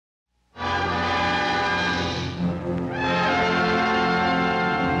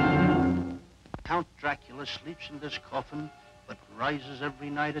Dracula sleeps in this coffin, but rises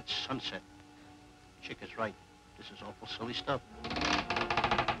every night at sunset. Chick is right. This is awful silly stuff.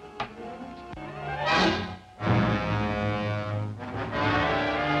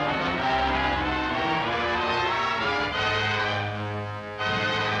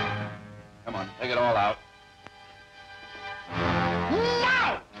 Come on, take it all out.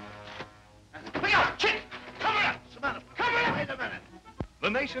 No! Look out, Chick! Cover up! What's the matter? Cover up! Wait a minute. The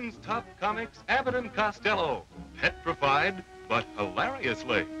nation's top comics, Abbott and Costello. Petrified, but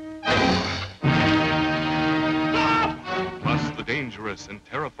hilariously. Plus the dangerous and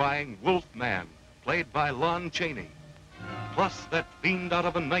terrifying Wolfman, played by Chaney. Plus that fiend out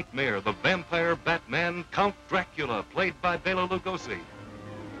of a nightmare, the vampire Batman, Count Dracula, played by Bela Lugosi.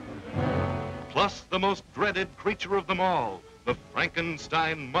 Plus the most dreaded creature of them all, the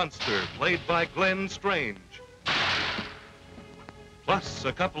Frankenstein monster, played by Glenn Strange. Plus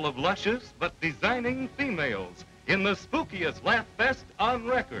a couple of luscious but designing females in the spookiest laugh fest on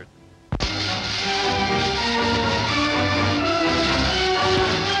record.